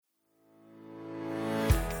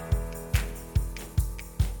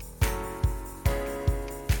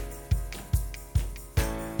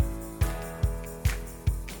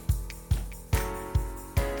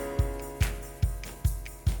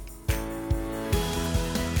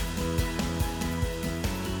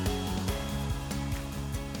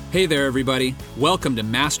Hey there, everybody. Welcome to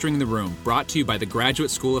Mastering the Room, brought to you by the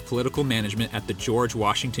Graduate School of Political Management at the George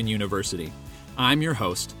Washington University. I'm your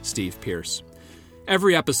host, Steve Pierce.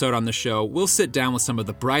 Every episode on the show, we'll sit down with some of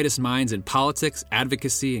the brightest minds in politics,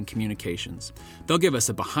 advocacy, and communications. They'll give us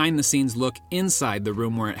a behind-the-scenes look inside the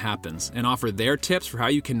room where it happens and offer their tips for how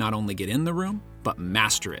you can not only get in the room, but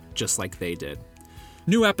master it, just like they did.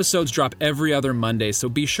 New episodes drop every other Monday, so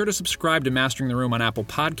be sure to subscribe to Mastering the Room on Apple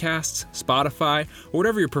Podcasts, Spotify, or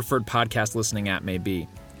whatever your preferred podcast listening app may be.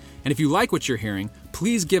 And if you like what you're hearing,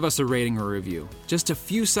 please give us a rating or review. Just a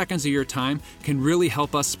few seconds of your time can really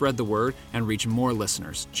help us spread the word and reach more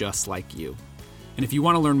listeners just like you. And if you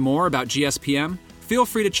want to learn more about GSPM, feel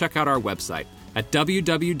free to check out our website at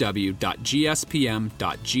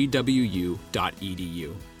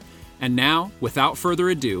www.gspm.gwu.edu. And now, without further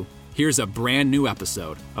ado, here's a brand new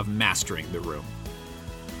episode of Mastering the Room.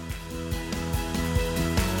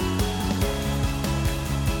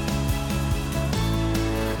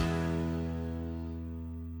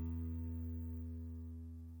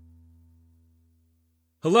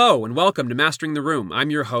 Hello, and welcome to Mastering the Room. I'm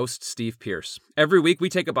your host, Steve Pierce. Every week, we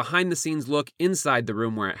take a behind-the-scenes look inside the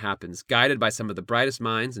room where it happens, guided by some of the brightest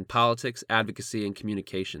minds in politics, advocacy, and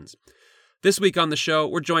communications. This week on the show,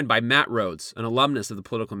 we're joined by Matt Rhodes, an alumnus of the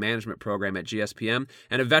political management program at GSPM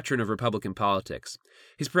and a veteran of Republican politics.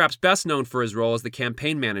 He's perhaps best known for his role as the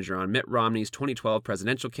campaign manager on Mitt Romney's 2012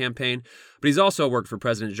 presidential campaign, but he's also worked for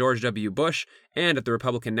President George W. Bush and at the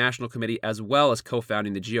Republican National Committee, as well as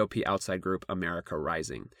co-founding the GOP outside group America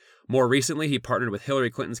Rising. More recently, he partnered with Hillary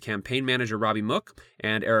Clinton's campaign manager Robbie Mook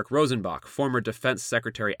and Eric Rosenbach, former Defense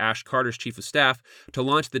Secretary Ash Carter's chief of staff, to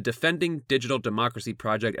launch the Defending Digital Democracy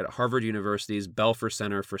Project at Harvard University's Belfer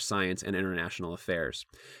Center for Science and International Affairs.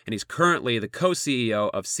 And he's currently the co-CEO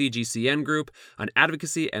of CGCN Group, an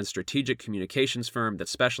advocacy and strategic communications firm that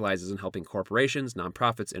specializes in helping corporations,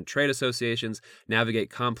 nonprofits, and trade associations navigate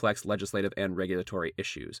complex legislative and regulatory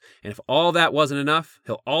issues. And if all that wasn't enough,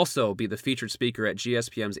 he'll also be the featured speaker at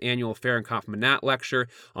GSPM's annual Fahrenkopf-Manatt lecture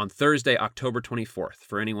on Thursday, October 24th,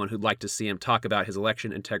 for anyone who'd like to see him talk about his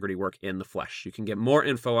election integrity work in the flesh. You can get more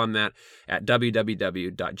info on that at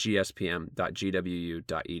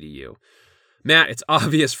www.gspm.gwu.edu. Matt, it's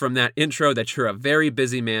obvious from that intro that you're a very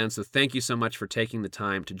busy man, so thank you so much for taking the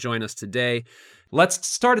time to join us today. Let's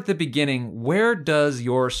start at the beginning. Where does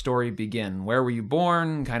your story begin? Where were you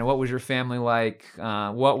born? Kind of what was your family like?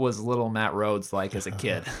 What was little Matt Rhodes like as a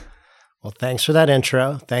kid? Well, thanks for that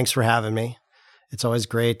intro. Thanks for having me. It's always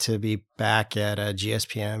great to be back at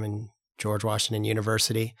GSPM and George Washington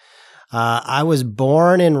University. I was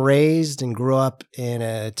born and raised and grew up in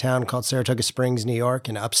a town called Saratoga Springs, New York,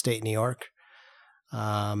 in upstate New York.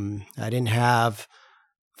 I didn't have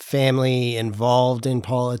family involved in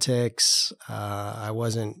politics. I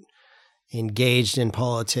wasn't engaged in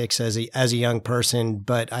politics as a young person,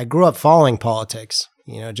 but I grew up following politics.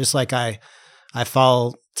 You know, just like I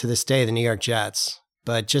follow to this day the New York Jets.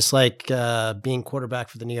 But just like being quarterback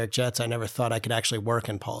for the New York Jets, I never thought I could actually work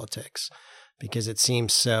in politics because it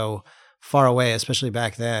seems so far away, especially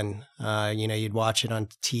back then. You'd watch it on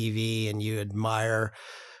TV and you admire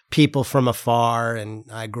people from afar. And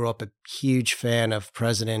I grew up a huge fan of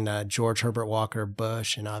President George Herbert Walker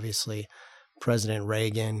Bush and obviously President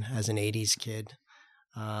Reagan as an 80s kid.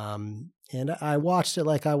 And I watched it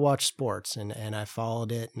like I watched sports and I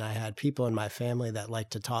followed it. And I had people in my family that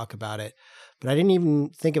liked to talk about it, but I didn't even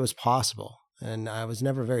think it was possible. And I was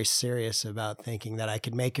never very serious about thinking that I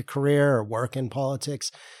could make a career or work in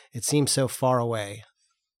politics. It seemed so far away.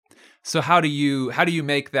 So how do you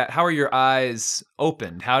make that? How are your eyes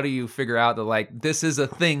opened? How do you figure out that this is a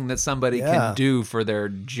thing that somebody can do for their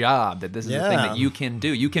job, that this is a thing that you can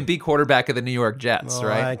do? You can be quarterback of the New York Jets,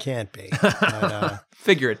 right? I can't be. But,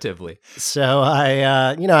 figuratively. So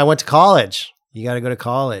I went to college. You got to go to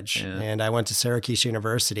college. Yeah. And I went to Syracuse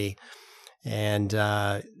University and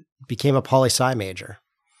became a poli-sci major.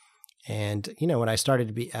 And, when I started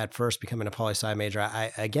to be at first becoming a poli-sci major, I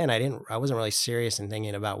wasn't really serious in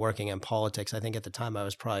thinking about working in politics. I think at the time I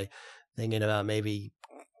was probably thinking about maybe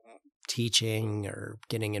teaching or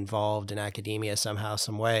getting involved in academia somehow,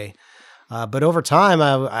 some way. But over time,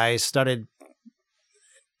 I started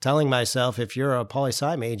telling myself, if you're a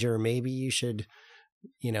poli-sci major, maybe you should,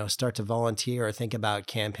 start to volunteer or think about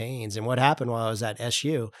campaigns. And what happened while I was at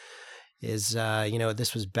SU is,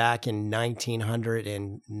 this was back in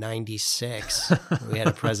 1996. We had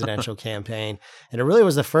a presidential campaign, and it really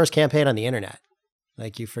was the first campaign on the internet.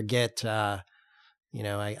 Like you forget, I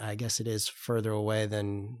guess it is further away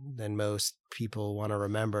than most people want to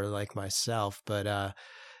remember, like myself. But,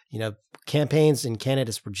 campaigns and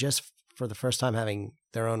candidates were just for the first time having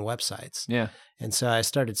their own websites. Yeah. And so I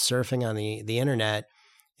started surfing on the internet,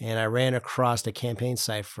 and I ran across a campaign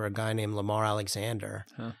site for a guy named Lamar Alexander.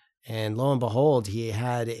 Huh. And lo and behold, he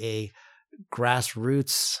had a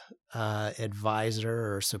grassroots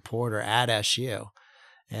advisor or supporter at SU.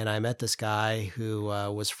 And I met this guy who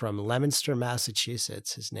was from Leominster,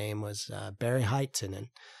 Massachusetts. His name was Barry Heighton,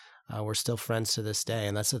 and we're still friends to this day.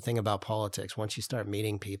 And that's the thing about politics. Once you start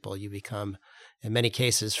meeting people, you become, in many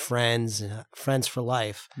cases, friends for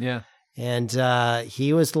life. Yeah. And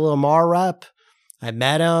he was the Lamar rep. I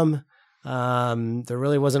met him. There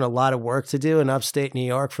really wasn't a lot of work to do in upstate New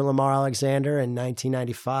York for Lamar Alexander in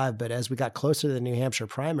 1995. But as we got closer to the New Hampshire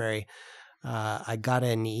primary, I got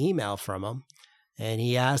an email from him. And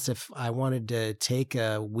he asked if I wanted to take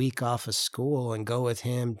a week off of school and go with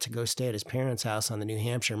him to go stay at his parents' house on the New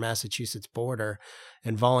Hampshire-Massachusetts border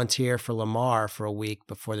and volunteer for Lamar for a week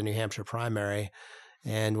before the New Hampshire primary.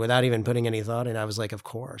 And without even putting any thought in, I was like, of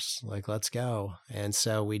course, like, let's go. And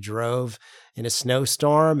so we drove in a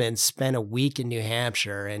snowstorm and spent a week in New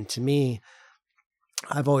Hampshire. And to me,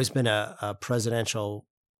 I've always been a presidential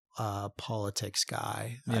politics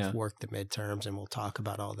guy. Yeah. I've worked the midterms, and we'll talk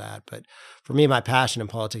about all that. But for me, my passion in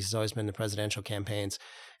politics has always been the presidential campaigns.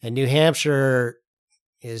 And New Hampshire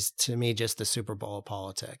is, to me, just the Super Bowl of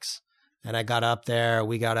politics. And we got up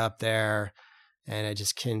there, and I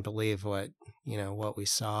just couldn't believe what we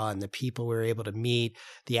saw and the people we were able to meet,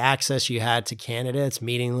 the access you had to candidates,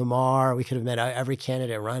 meeting Lamar. We could have met every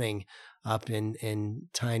candidate running up in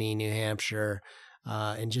tiny New Hampshire,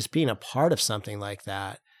 and just being a part of something like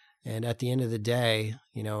that. And at the end of the day,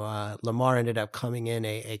 Lamar ended up coming in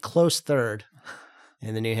a close third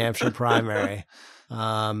in the New Hampshire primary.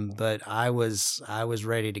 But I was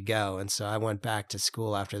ready to go. And so I went back to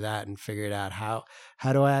school after that and figured out how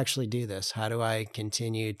do I actually do this? How do I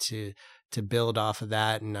continue to build off of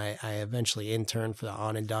that? And I eventually interned for the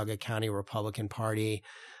Onondaga County Republican Party.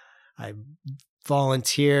 I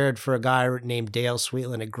volunteered for a guy named Dale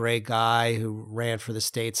Sweetland, a great guy who ran for the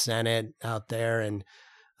state Senate out there, and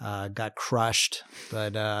got crushed.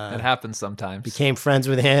 But it happens sometimes. Became friends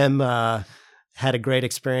with him. Had a great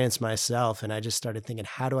experience myself, and I just started thinking,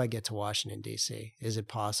 how do I get to Washington, D.C.? Is it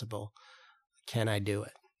possible? Can I do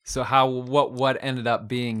it? So what ended up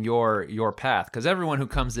being your path? Because everyone who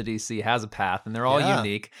comes to DC has a path, and they're all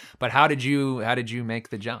unique. But how did you make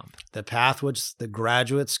the jump? The path was the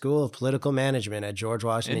Graduate School of Political Management at George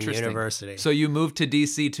Washington University. So you moved to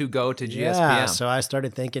DC to go to GSPM. Yeah. So I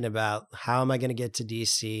started thinking about, how am I going to get to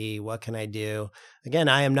DC? What can I do? Again,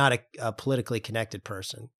 I am not a politically connected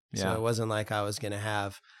person. So it wasn't like I was going to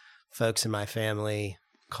have folks in my family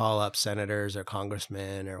call up senators or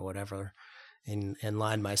congressmen or whatever and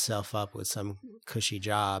line myself up with some cushy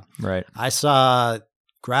job. Right. I saw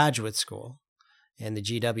graduate school and the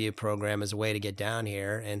GW program as a way to get down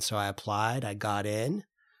here. And so I applied. I got in.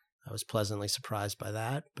 I was pleasantly surprised by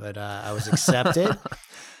that, but I was accepted.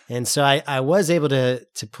 And so I was able to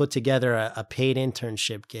put together a paid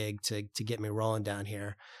internship gig to get me rolling down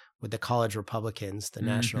here with the College Republicans, the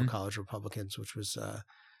National College Republicans, which was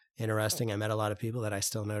interesting. I met a lot of people that I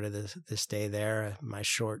still know to this day there, my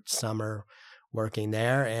short summer working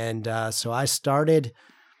there. And so I started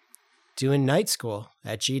doing night school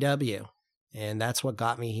at GW, and that's what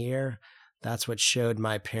got me here. That's what showed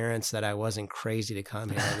my parents that I wasn't crazy to come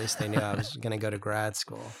here. At least they knew I was going to go to grad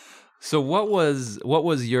school. So what was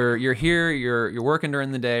you're here, you're working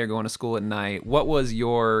during the day, you're going to school at night. What was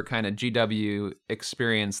your kind of GW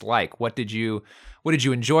experience like? What did you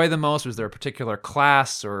enjoy the most? Was there a particular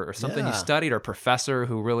class or something you studied or professor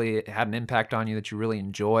who really had an impact on you that you really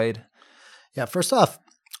enjoyed? Yeah, first off,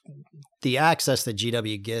 the access that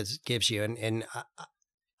GW gives you, and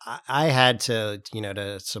I had to,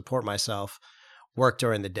 to support myself, work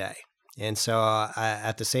during the day. And so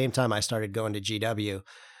at the same time I started going to GW,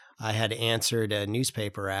 I had answered a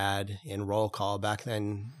newspaper ad in roll call. Back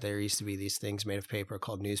then, there used to be these things made of paper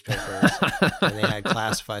called newspapers, and they had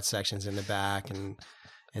classified sections in the back.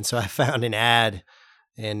 And so I found an ad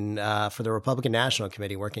for the Republican National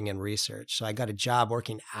Committee working in research. So I got a job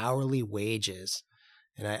working hourly wages.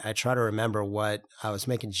 And I try to remember what I was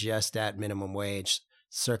making just at minimum wage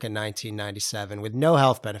circa 1997 with no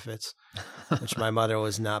health benefits, which my mother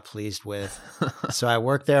was not pleased with. So I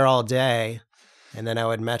worked there all day. And then I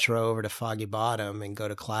would metro over to Foggy Bottom and go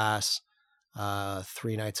to class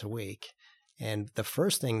 3 nights a week. And the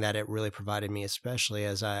first thing that it really provided me, especially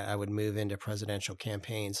as I would move into presidential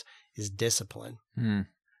campaigns, is discipline.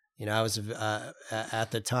 I was,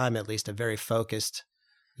 at the time, at least, a very focused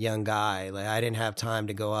young guy. Like I didn't have time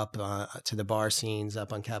to go up to the bar scenes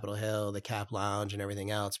up on Capitol Hill, the Cap Lounge, and everything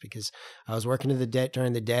else because I was working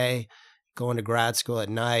during the day, going to grad school at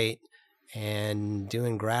night, and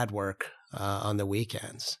doing grad work on the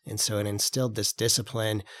weekends. And so it instilled this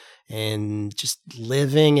discipline and just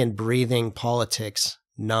living and breathing politics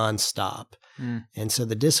nonstop. And so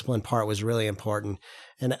the discipline part was really important.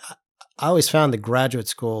 And I always found the graduate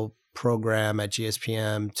school program at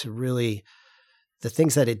GSPM to really, the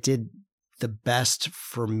things that it did the best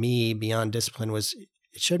for me beyond discipline was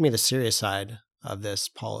it showed me the serious side of this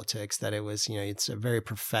politics, that it was, it's a very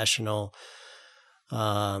professional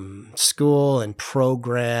school and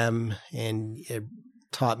program, and it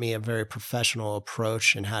taught me a very professional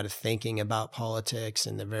approach and how to thinking about politics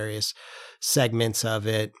and the various segments of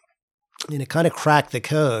it. And it kind of cracked the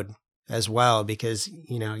code as well, because,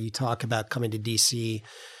 you talk about coming to DC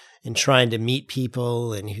and trying to meet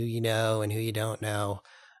people and who you know and who you don't know.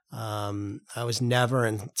 I was never,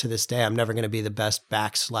 and to this day, I'm never going to be the best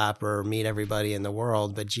backslapper or meet everybody in the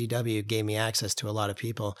world, but GW gave me access to a lot of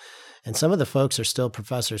people. And some of the folks are still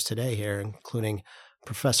professors today here, including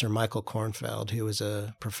Professor Michael Kornfeld, who was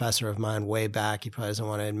a professor of mine way back. He probably doesn't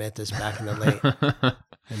want to admit this, back in the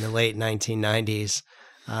late 1990s.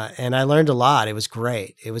 And I learned a lot. It was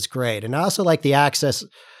great. And I also like the access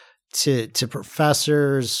to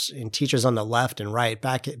professors and teachers on the left and right.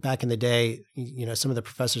 Back in the day, some of the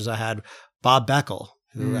professors I had, Bob Beckel,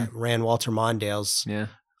 who ran Walter Mondale's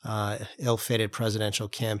ill-fated presidential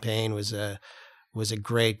campaign, was a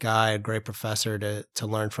great guy, a great professor to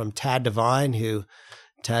learn from. Tad Devine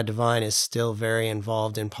is still very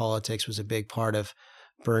involved in politics, was a big part of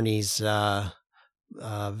Bernie's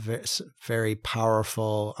very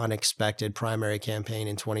powerful, unexpected primary campaign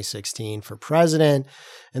in 2016 for president.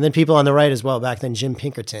 And then people on the right as well. Back then, Jim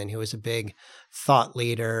Pinkerton, who was a big thought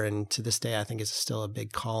leader and to this day I think is still a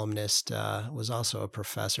big columnist, was also a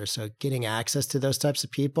professor. So getting access to those types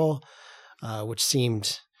of people, which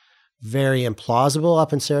seemed very implausible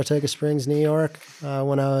up in Saratoga Springs, New York,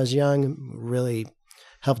 when I was young, really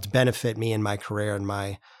helped benefit me in my career and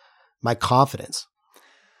my confidence.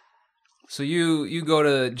 So you go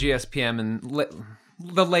to GSPM in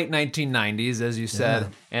the late 1990s, as you said,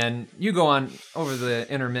 and you go on over the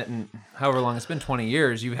intermittent, however long it's been, 20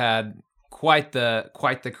 years. You had quite the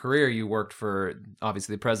career. You worked for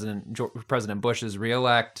obviously President Bush's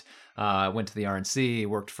reelect. Went to the RNC,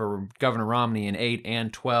 worked for Governor Romney in 8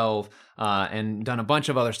 and 12, and done a bunch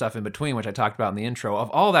of other stuff in between, which I talked about in the intro. Of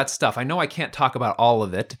all that stuff, I know I can't talk about all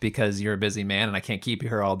of it because you're a busy man and I can't keep you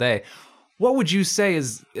here all day. What would you say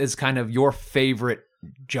is kind of your favorite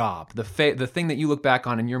job, the thing that you look back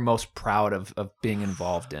on and you're most proud of being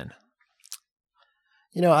involved in?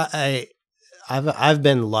 I've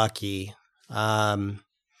been lucky.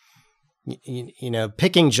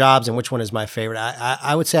 Picking jobs and which one is my favorite.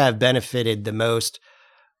 I would say I've benefited the most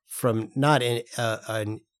from not in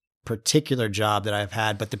a particular job that I've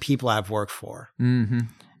had, but the people I've worked for. Mm-hmm.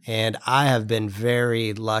 And I have been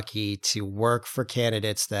very lucky to work for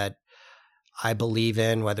candidates that I believe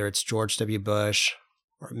in, whether it's George W. Bush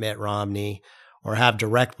or Mitt Romney, or have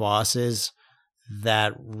direct bosses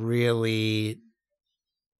that really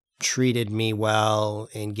treated me well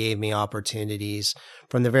and gave me opportunities.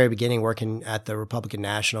 From the very beginning, working at the Republican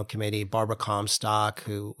National Committee, Barbara Comstock,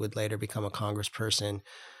 who would later become a congressperson,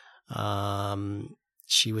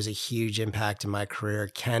 she was a huge impact in my career.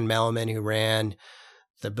 Ken Mellman, who ran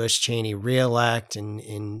the Bush-Cheney reelect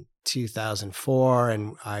in 2004,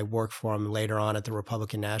 and I worked for him later on at the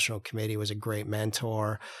Republican National Committee, was a great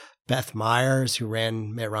mentor. Beth Myers, who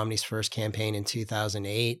ran Mitt Romney's first campaign in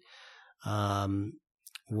 2008,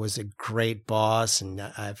 was a great boss. And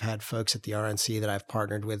I've had folks at the RNC that I've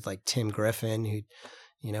partnered with, like Tim Griffin, who,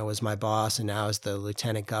 was my boss and now is the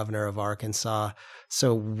lieutenant governor of Arkansas.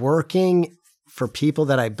 So working for people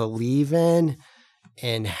that I believe in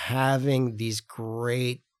and having these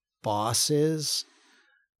great bosses,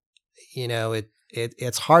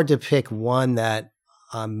 it's hard to pick one that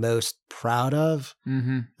I'm most proud of.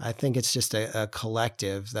 Mm-hmm. I think it's just a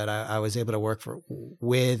collective that I was able to work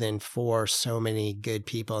with and for so many good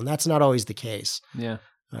people. And that's not always the case. Yeah.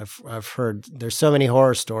 I've heard there's so many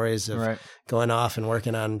horror stories of going off and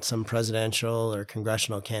working on some presidential or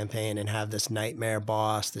congressional campaign and have this nightmare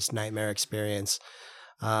boss, this nightmare experience.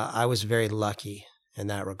 I was very lucky in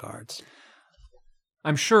that regards.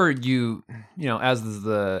 I'm sure you as is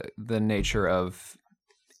the nature of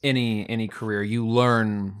any career, you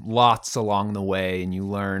learn lots along the way and you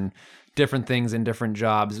learn different things in different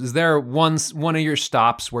jobs. Is there one of your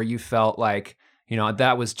stops where you felt like,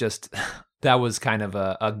 that was just that was kind of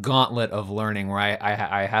a gauntlet of learning where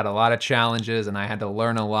I had a lot of challenges and I had to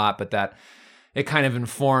learn a lot, but that it kind of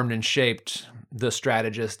informed and shaped the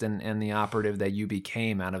strategist and the operative that you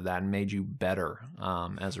became out of that and made you better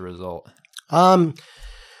as a result?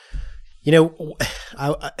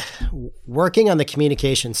 Working on the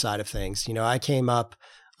communication side of things, I came up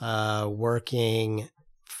working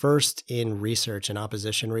first in research and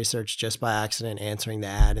opposition research just by accident, answering the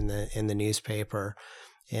ad in the newspaper.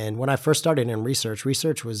 And when I first started in research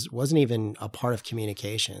wasn't even a part of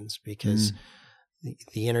communications because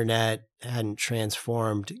the internet hadn't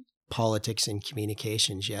transformed politics and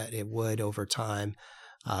communications yet. It would over time,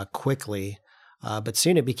 quickly. But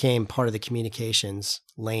soon it became part of the communications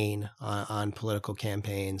lane on political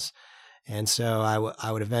campaigns. And so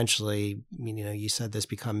I would eventually, you said this,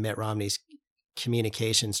 become Mitt Romney's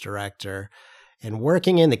communications director. And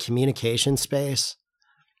working in the communication space,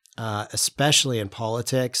 especially in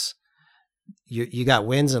politics, you got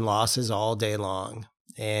wins and losses all day long.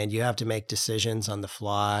 And you have to make decisions on the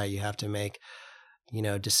fly. You have to make,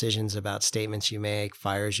 decisions about statements you make,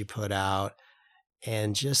 fires you put out.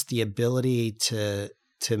 And just the ability to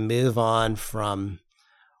move on from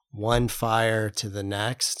one fire to the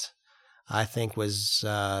next, I think was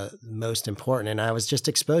most important. And I was just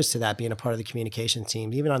exposed to that being a part of the communication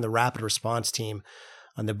team, even on the rapid response team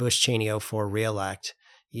on the Bush-Cheney 04 reelect.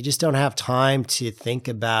 You just don't have time to think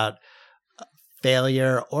about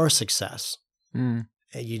failure or success.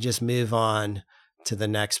 You just move on to the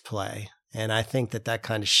next play. And I think that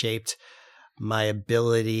kind of shaped my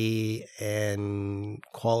ability and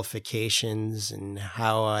qualifications and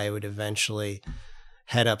how I would eventually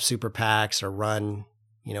head up super PACs or run,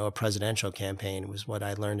 a presidential campaign was what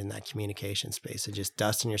I learned in that communication space. Of just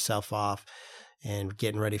dusting yourself off and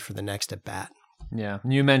getting ready for the next at bat. Yeah.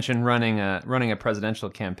 You mentioned running a presidential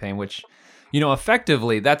campaign, which,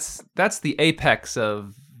 effectively that's the apex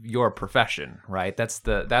of your profession, right? That's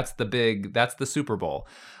the Super Bowl.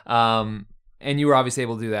 And you were obviously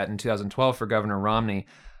able to do that in 2012 for Governor Romney.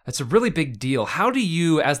 That's a really big deal. How do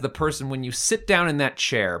you, as the person, when you sit down in that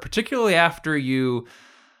chair, particularly after you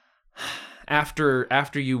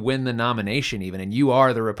win the nomination even, and you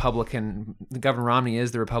are the Republican, Governor Romney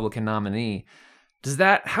is the Republican nominee,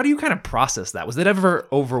 how do you kind of process that? Was it ever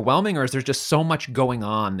overwhelming, or is there just so much going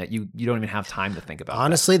on that you don't even have time to think about?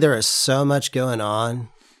 Honestly, there is so much going on.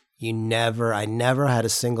 I never had a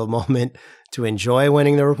single moment to enjoy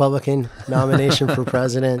winning the Republican nomination for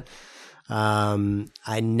president.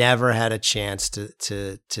 I never had a chance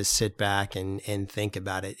to sit back and think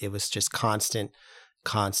about it. It was just constant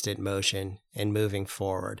motion and moving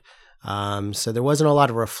forward. So there wasn't a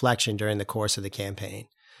lot of reflection during the course of the campaign.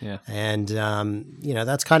 Yeah. And,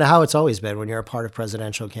 that's kind of how it's always been when you're a part of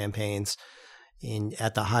presidential campaigns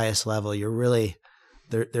at the highest level. You're really,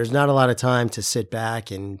 there's not a lot of time to sit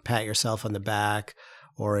back and pat yourself on the back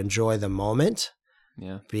or enjoy the moment.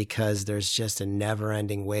 Yeah. Because there's just a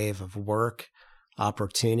never-ending wave of work,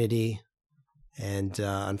 opportunity, and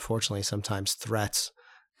unfortunately sometimes threats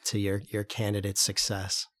to your candidate's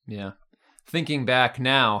success. Yeah. Thinking back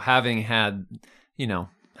now, having had,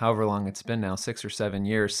 however long it's been now, 6 or 7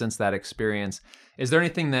 years since that experience, is there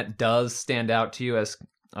anything that does stand out to you as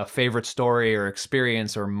a favorite story or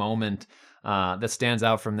experience or moment that stands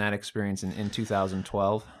out from that experience in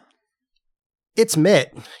 2012? It's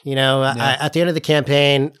Mitt. At the end of the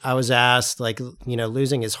campaign, I was asked,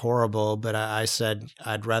 losing is horrible, but I said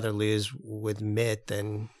I'd rather lose with Mitt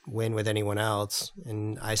than win with anyone else.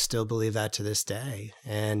 And I still believe that to this day.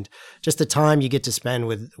 And just the time you get to spend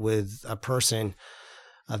with a person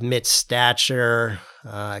of Mitt's stature,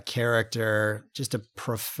 character, just a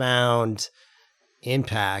profound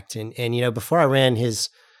impact. And before I ran his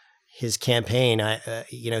campaign,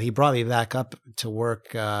 he brought me back up to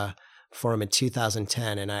work for him in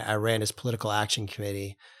 2010, and I ran his political action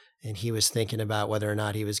committee, and he was thinking about whether or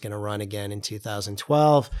not he was going to run again in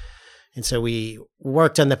 2012. And so we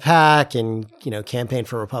worked on the PAC and, campaigned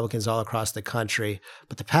for Republicans all across the country,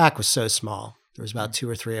 but the PAC was so small. There was about 2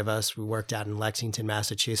 or 3 of us. We worked out in Lexington,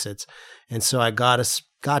 Massachusetts. And so I got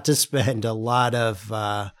to spend a lot of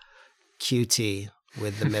QT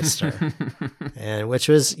with the Mister, and which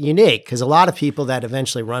was unique because a lot of people that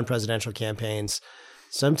eventually run presidential campaigns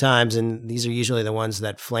sometimes, and these are usually the ones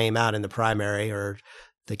that flame out in the primary or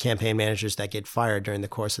the campaign managers that get fired during the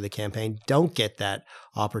course of the campaign, don't get that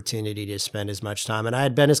opportunity to spend as much time. And I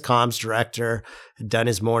had been his comms director, had done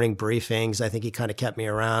his morning briefings. I think he kind of kept me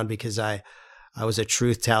around because I was a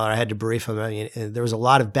truth teller. I had to brief him. I mean, there was a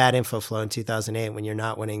lot of bad info flow in 2008 when you're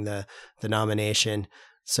not winning the nomination.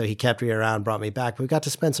 So he kept me around, brought me back. We got to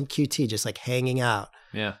spend some QT, just like hanging out.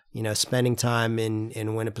 Yeah. You know, spending time in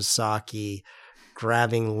Winnipesaukee,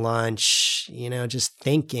 grabbing lunch, you know, just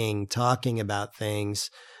thinking, talking about things.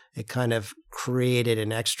 It kind of created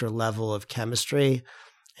an extra level of chemistry.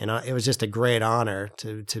 And it was just a great honor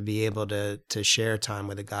to be able to share time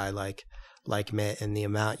with a guy like Mitt, and the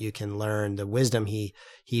amount you can learn, the wisdom he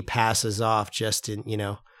passes off just in, you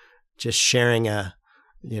know, just sharing a,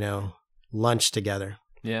 you know, lunch together.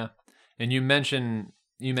 Yeah. And you mentioned,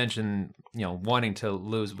 you know, wanting to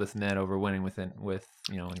lose with Mitt over winning with,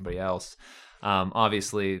 you know, anybody else.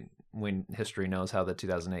 Obviously, when history knows how the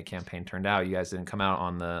 2008 campaign turned out, you guys didn't come out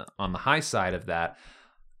on the high side of that.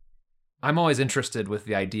 I'm always interested with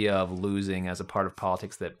the idea of losing as a part of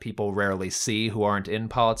politics that people rarely see who aren't in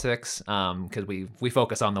politics, because we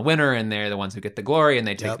focus on the winner and they're the ones who get the glory and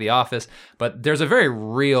they take the office. But there's a very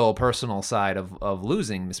real personal side of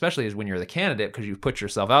losing, especially when you're the candidate, because you've put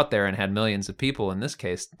yourself out there and had millions of people, in this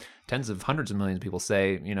case, tens of hundreds of millions of people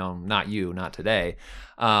say, you know, not you, not today.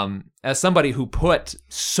 As somebody who put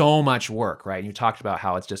so much work, right? You talked about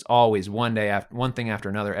how it's just always one thing after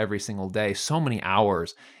another every single day, so many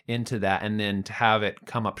hours into that, and then to have it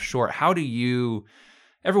come up short. How do you?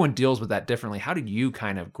 Everyone deals with that differently. How did you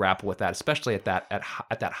kind of grapple with that, especially at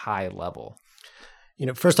that high level? You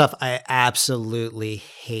know, first off, I absolutely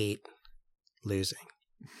hate losing.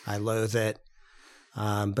 I loathe it.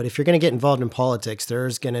 But if you're going to get involved in politics,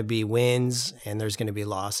 there's going to be wins and there's going to be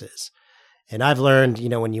losses. And I've learned, you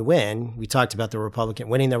know, when you win, we talked about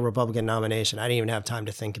winning the Republican nomination. I didn't even have time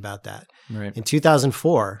to think about that. Right. In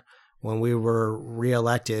 2004, when we were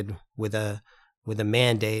reelected with a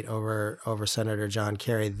mandate over Senator John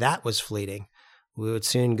Kerry, that was fleeting. We would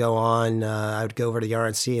soon go on. I would go over to the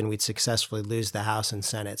RNC and we'd successfully lose the House and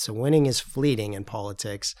Senate. So winning is fleeting in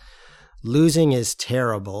politics. Losing is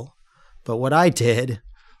terrible. But what I did,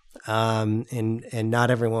 and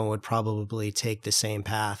not everyone would probably take the same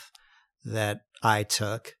path that I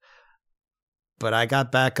took, but I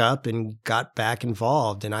got back up and got back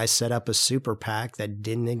involved, and I set up a super PAC that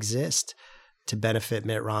didn't exist to benefit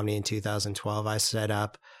Mitt Romney in 2012. I set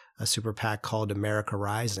up a super PAC called America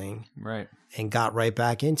Rising, right, and got right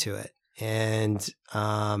back into it. And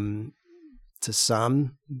to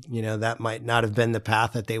some, you know, that might not have been the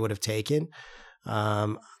path that they would have taken.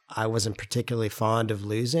 I wasn't particularly fond of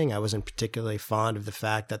losing. I wasn't particularly fond of the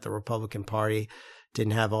fact that the Republican Party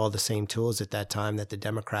didn't have all the same tools at that time that the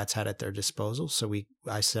Democrats had at their disposal. So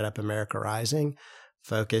I set up America Rising,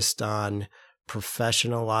 focused on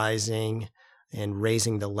professionalizing and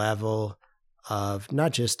raising the level of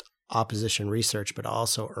not just opposition research, but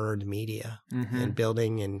also earned media, and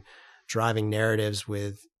building and driving narratives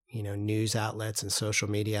with, you know, news outlets and social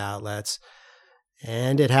media outlets.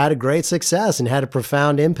 And it had a great success and had a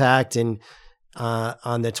profound impact. And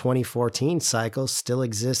on the 2014 cycle, still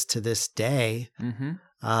exists to this day.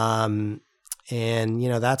 And, you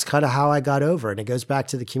know, that's kind of how I got over it. And it goes back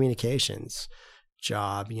to the communications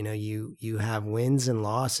job. You know, you have wins and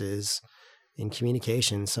losses in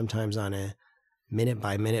communications, sometimes on a minute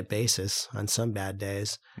by minute basis on some bad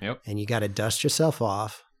days. Yep. And you got to dust yourself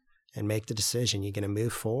off and make the decision. You're going to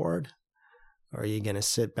move forward, or are you going to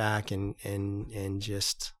sit back and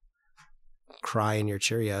just cry in your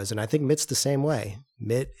Cheerios? And I think Mitt's the same way.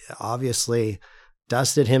 Mitt obviously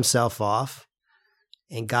dusted himself off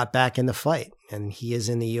and got back in the fight. And he is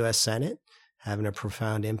in the U.S. Senate, having a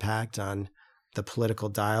profound impact on the political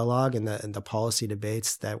dialogue and the policy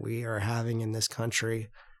debates that we are having in this country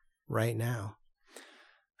right now.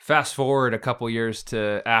 Fast forward a couple years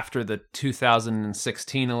to after the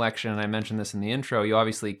 2016 election, and I mentioned this in the intro, you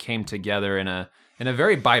obviously came together in a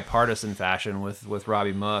very bipartisan fashion with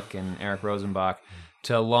Robbie Mook and Eric Rosenbach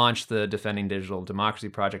to launch the Defending Digital Democracy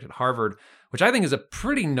Project at Harvard, which I think is a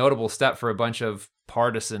pretty notable step for a bunch of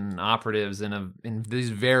partisan operatives in these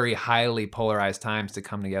very highly polarized times to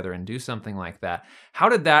come together and do something like that. How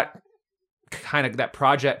did that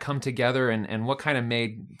project come together, and what kind of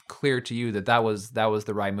made clear to you that was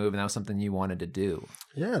the right move and that was something you wanted to do?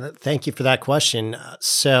 Yeah, thank you for that question.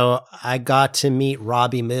 So I got to meet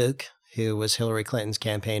Robbie Mook, who was Hillary Clinton's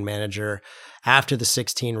campaign manager after the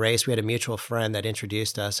 2016 race. We had a mutual friend that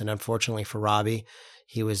introduced us, and unfortunately for Robbie,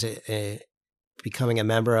 he was becoming a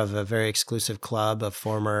member of a very exclusive club of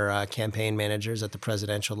former campaign managers at the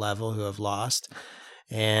presidential level who have lost.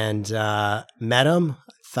 And met him,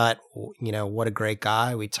 thought, you know, what a great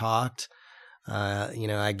guy. We talked. You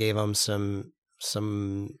know, I gave him some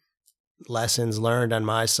lessons learned on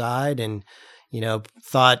my side, and, you know,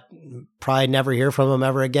 thought probably never hear from him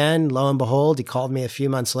ever again. Lo and behold, he called me a few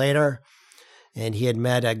months later, and he had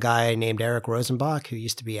met a guy named Eric Rosenbach, who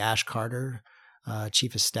used to be Ash Carter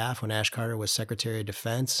chief of staff when Ash Carter was Secretary of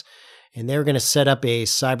Defense. And they were going to set up a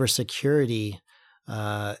cybersecurity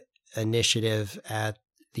initiative at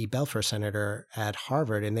the Belfer Center at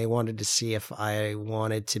Harvard, and they wanted to see if I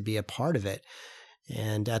wanted to be a part of it.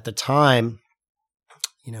 And at the time,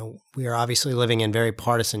 we are obviously living in very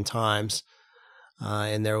partisan times,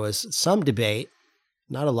 and there was some debate,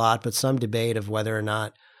 not a lot, but some debate of whether or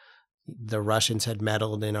not the Russians had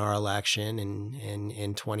meddled in our election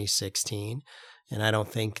in 2016. And I don't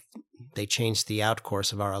think they changed the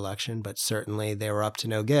outcourse of our election, but certainly they were up to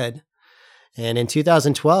no good. And in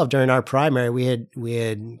 2012, during our primary, we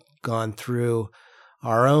had gone through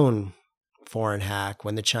our own foreign hack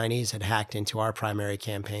when the Chinese had hacked into our primary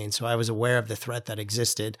campaign. So I was aware of the threat that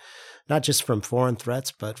existed, not just from foreign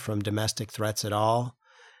threats, but from domestic threats at all.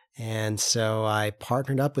 And so I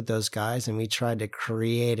partnered up with those guys, and we tried to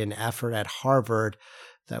create an effort at Harvard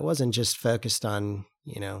that wasn't just focused on,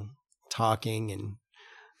 talking and,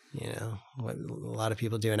 what a lot of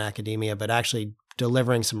people do in academia, but actually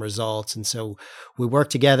delivering some results. And so we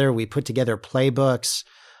worked together. We put together playbooks,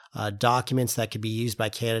 documents that could be used by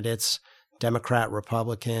candidates, Democrat,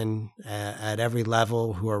 Republican, at every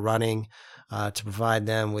level who are running, to provide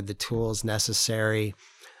them with the tools necessary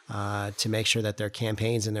to make sure that their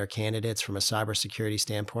campaigns and their candidates from a cybersecurity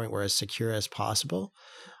standpoint were as secure as possible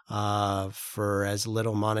for as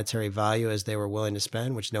little monetary value as they were willing to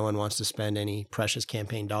spend, which no one wants to spend any precious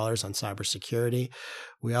campaign dollars on cybersecurity.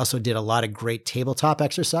 We also did a lot of great tabletop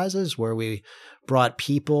exercises where we brought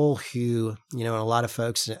people who, and a lot of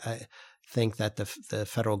folks think that the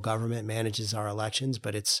federal government manages our elections,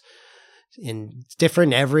 but it's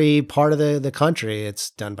different in every part of the country.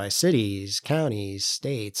 It's done by cities, counties,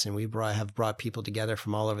 states, and we have brought people together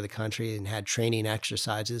from all over the country and had training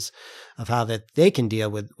exercises of how that they can deal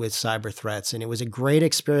with cyber threats. And it was a great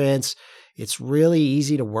experience. It's really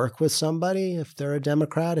easy to work with somebody if they're a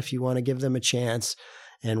Democrat, if you want to give them a chance.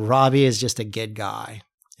 And Robbie is just a good guy.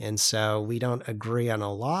 And so we don't agree on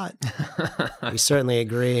a lot. We certainly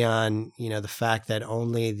agree on, the fact that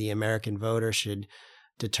only the American voter should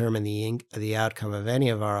determine the outcome of any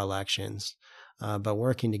of our elections. But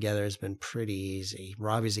working together has been pretty easy.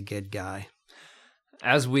 Robbie's a good guy.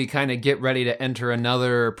 As we kind of get ready to enter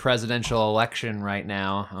another presidential election right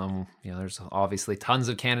now, there's obviously tons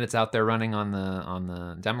of candidates out there running on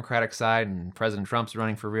the Democratic side, and President Trump's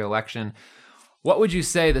running for re-election. What would you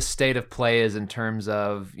say the state of play is in terms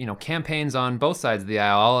of, campaigns on both sides of the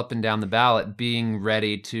aisle, all up and down the ballot, being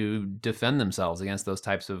ready to defend themselves against those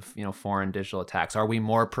types of, foreign digital attacks? Are we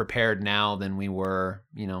more prepared now than we were,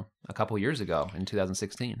 a couple years ago in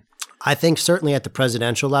 2016? I think certainly at the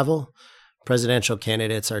presidential level, presidential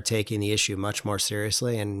candidates are taking the issue much more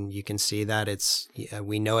seriously. And you can see that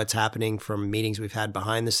we know it's happening from meetings we've had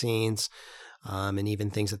behind the scenes, and even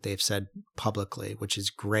things that they've said publicly, which is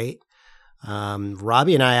great.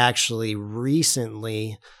 Robbie and I actually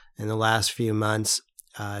recently, in the last few months,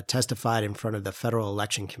 testified in front of the Federal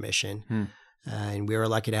Election Commission. And we were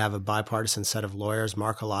lucky to have a bipartisan set of lawyers,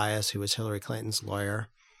 Mark Elias, who was Hillary Clinton's lawyer,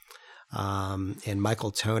 and Michael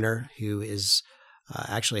Toner, who is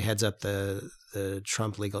actually heads up the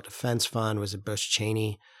Trump Legal Defense Fund, was a Bush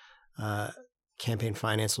Cheney campaign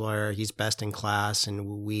finance lawyer. He's best in class.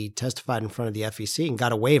 And we testified in front of the FEC and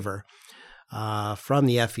got a waiver from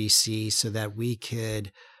the FEC so that we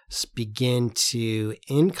could begin to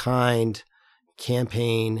in-kind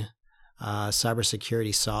campaign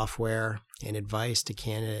cybersecurity software and advice to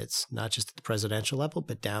candidates, not just at the presidential level,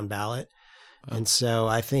 but down ballot. Wow. And so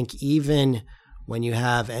I think even when you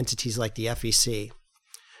have entities like the FEC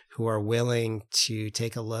who are willing to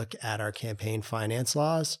take a look at our campaign finance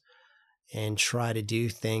laws and try to do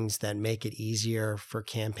things that make it easier for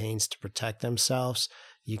campaigns to protect themselves,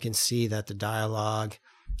 you can see that the dialogue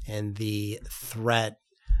and the threat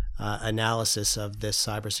analysis of this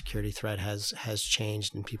cybersecurity threat has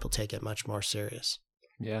changed, and people take it much more serious.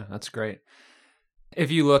 Yeah, that's great.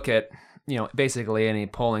 If you look at, basically any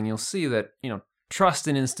polling, you'll see that, trust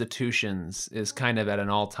in institutions is kind of at an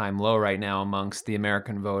all-time low right now amongst the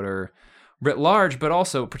American voter writ large, but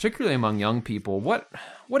also particularly among young people. What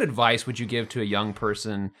advice would you give to a young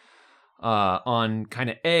person on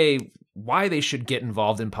kind of why they should get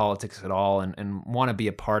involved in politics at all and want to be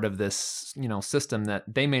a part of this, system that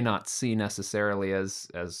they may not see necessarily as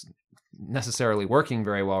necessarily working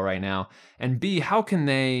very well right now? And B, how can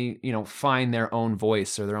they, find their own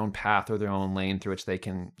voice or their own path or their own lane through which they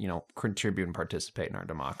can, contribute and participate in our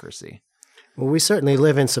democracy? Well, we certainly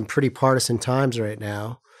live in some pretty partisan times right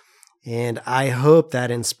now. And I hope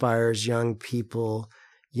that inspires young people,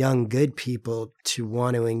 young good people, to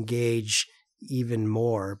want to engage even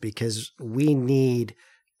more, because we need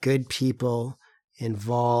good people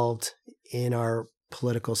involved in our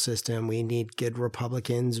political system. We need good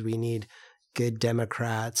Republicans. We need good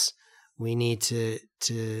Democrats. We need to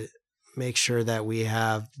make sure that we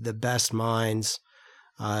have the best minds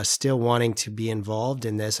still wanting to be involved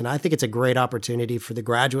in this. And I think it's a great opportunity for the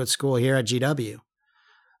graduate school here at GW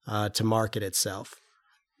to market itself,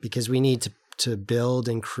 because we need to build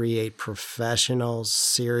and create professional,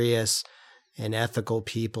 serious, and ethical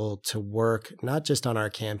people to work not just on our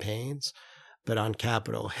campaigns, but on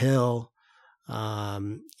Capitol Hill,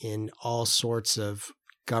 in all sorts of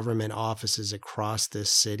government offices across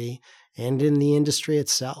this city, and in the industry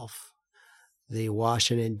itself. The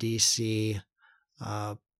Washington, D.C.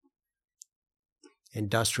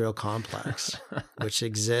 Industrial complex, which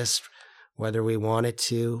exists whether we want it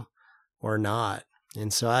to or not.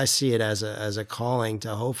 And so I see it as a calling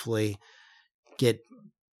to hopefully get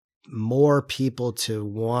more people to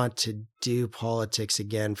want to do politics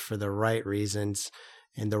again for the right reasons,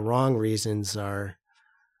 and the wrong reasons are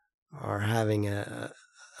having a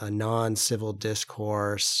non-civil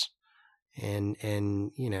discourse and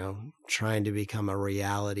trying to become a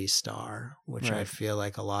reality star, which I feel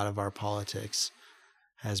like a lot of our politics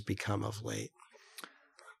has become of late.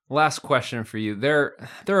 Last question for you. There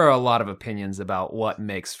are a lot of opinions about what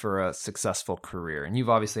makes for a successful career. And you've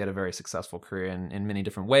obviously had a very successful career in many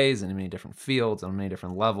different ways and in many different fields on many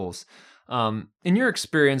different levels. In your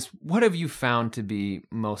experience, what have you found to be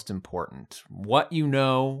most important? What you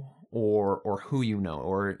know or who you know?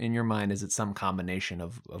 Or in your mind, is it some combination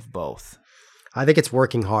of both? I think it's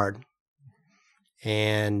working hard.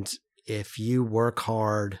 And if you work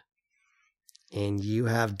hard and you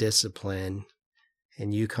have discipline,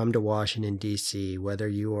 and you come to Washington, D.C., whether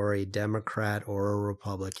you are a Democrat or a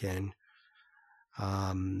Republican,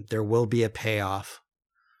 there will be a payoff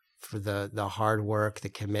for the hard work, the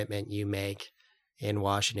commitment you make in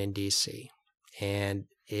Washington, D.C. And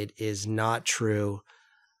it is not true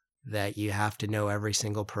that you have to know every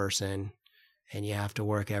single person and you have to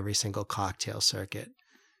work every single cocktail circuit,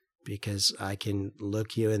 because I can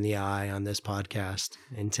look you in the eye on this podcast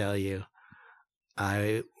and tell you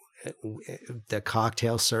the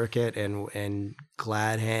cocktail circuit and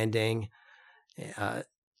glad handing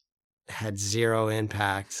had zero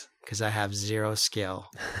impact, because I have zero skill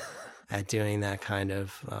at doing that kind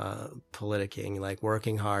of politicking. Like,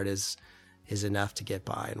 working hard is enough to get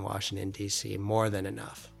by in Washington, D.C., more than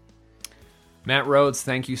enough. Matt Rhodes,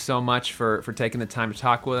 thank you so much for taking the time to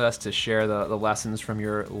talk with us, to share the lessons from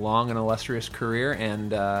your long and illustrious career,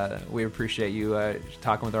 and we appreciate you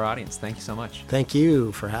talking with our audience. Thank you so much. Thank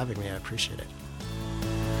you for having me. I appreciate it.